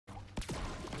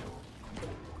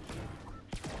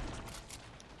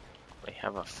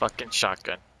have a fucking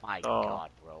shotgun. My Oh, god,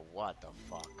 bro, what the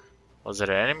fuck? was it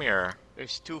an enemy or?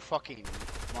 There's two fucking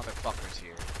motherfuckers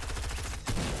here.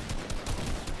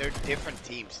 They're different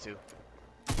teams, too.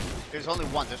 There's only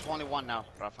one. There's only one now,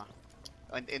 Rafa.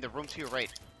 In the room to your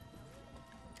right.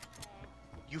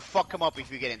 You fuck him up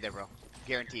if you get in there, bro.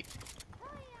 Guaranteed.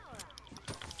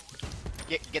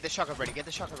 Get the shotgun ready. Get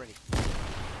the shotgun ready.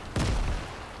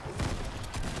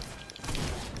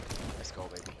 Let's go,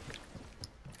 baby.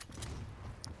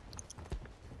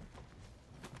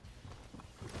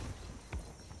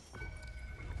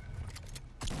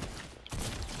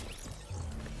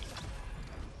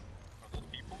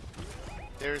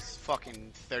 There's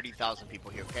fucking 30,000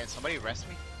 people here. Can somebody arrest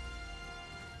me?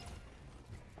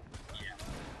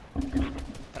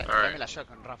 Tráeme la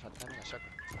shotgun, Rafa. Tráeme la shotgun.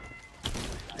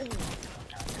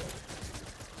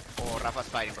 Oh, Rafa's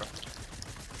fighting, bro.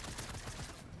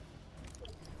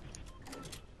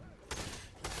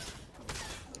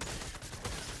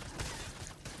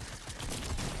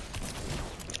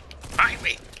 Find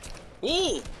me!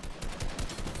 Ooh!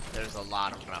 There's a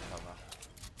lot of Rafa, bro.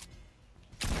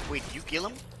 Wait, did you kill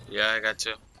him? Yeah, I got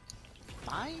two.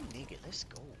 My nigga, let's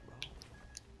go,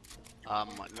 bro.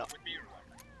 No.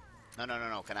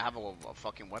 No. Can I have a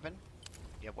fucking weapon?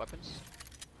 You have weapons?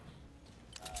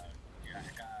 Yeah, I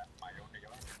got my own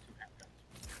AR and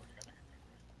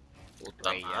 2 handguns.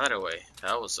 Puta madre, way.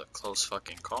 That was a close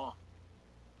fucking call.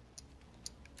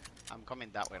 I'm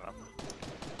coming that way, Rafa.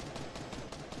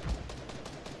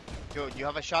 Yo, you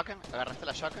have a shotgun? ¿Agarraste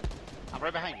la shotgun? I'm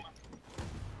right behind you.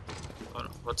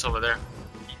 What's over there?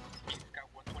 He's got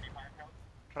 125 health.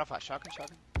 Rafa, shotgun. Right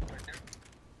there.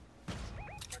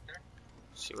 Right there.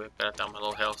 Sí, güey, espérate, dame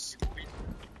low health.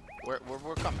 We're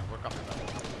coming, bro.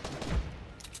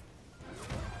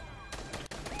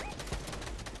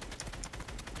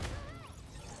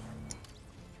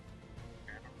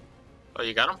 Oh,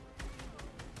 you got him?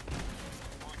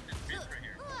 Oh, this bitch right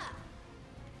here.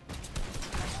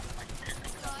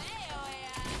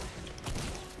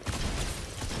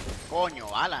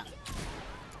 Coño, Alan.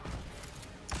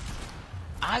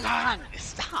 Alan,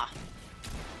 stop.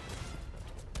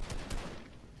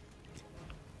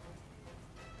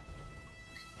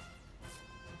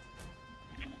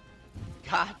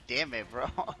 God damn it, bro.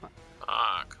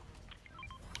 Fuck.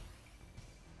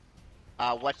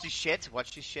 Watch these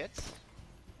shits.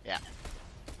 Yeah.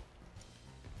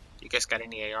 You guys got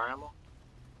any AR ammo?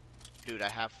 Dude, I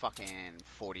have fucking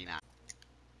 49.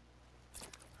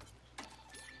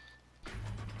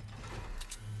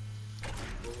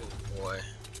 Oh boy.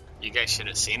 You guys should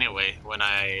have seen it, way. When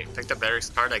I picked up Eric's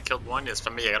card, I killed one, y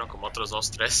después me llegaron como otros dos,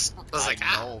 tres. I was like,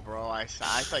 No, bro. I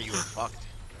thought you were fucked.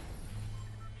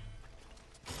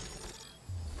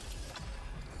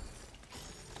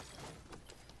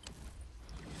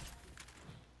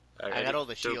 I got all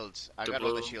the shields. I got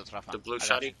all the shields, Rafa. The blue I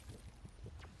got shotty? you.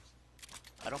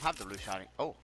 I don't have the blue shotty. Oh.